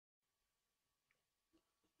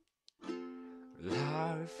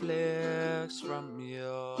sky reflects from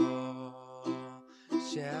your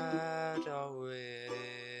shadow. It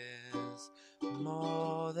is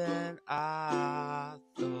more than I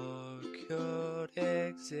thought could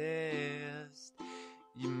exist.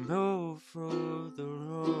 You move through the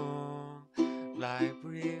room like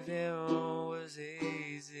breathing was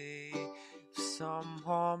easy. If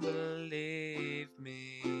someone believed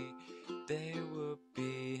me, they would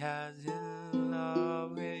be as in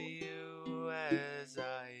love with you as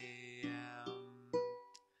I am.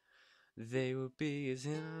 They would be as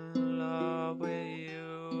in love with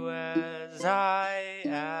you as I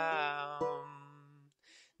am.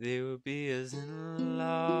 They would be as in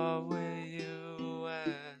love with you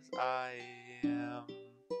as I am.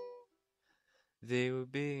 They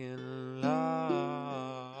would be in love.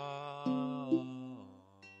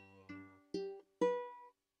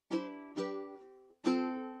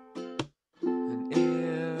 And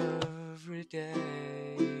every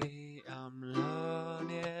day I'm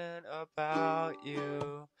learning about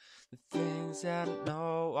you, the things that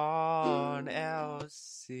no one else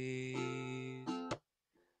sees.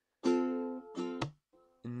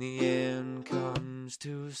 And the end comes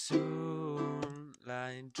too soon,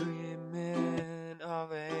 like dreaming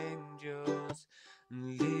of angels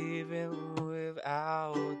and leaving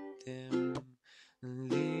without them, and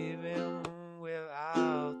leaving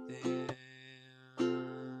without them,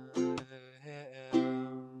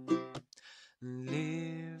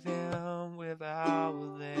 leaving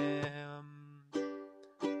without them.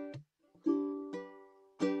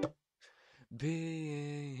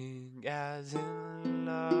 Being as in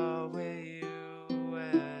love with you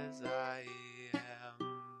as I am.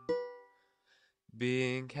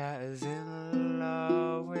 Being as in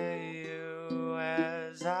love with you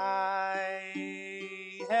as I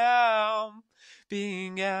am.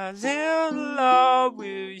 Being as in love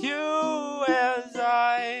with you as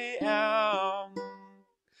I am.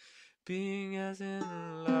 Being as in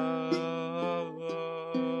love.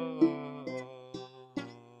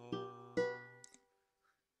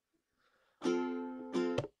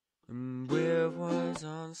 And with words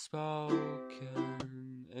unspoken,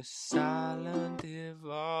 a silent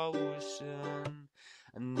devotion,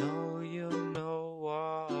 I know you know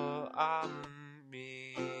what I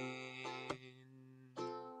mean.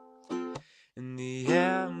 And the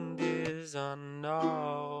end is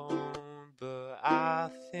unknown, but I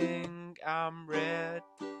think I'm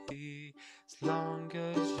ready as long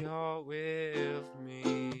as you're with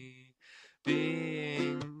me.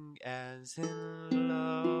 Being as in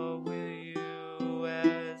love with you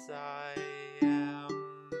as I am.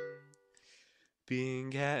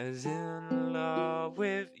 Being as in love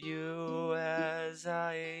with you as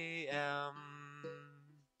I am.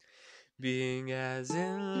 Being as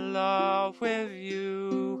in love with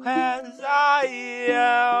you as I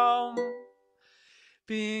am.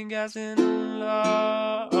 Being as in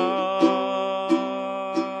love.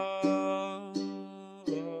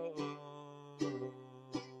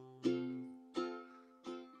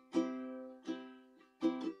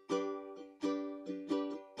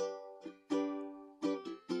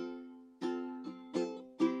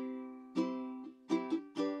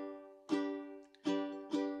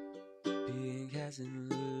 Being as in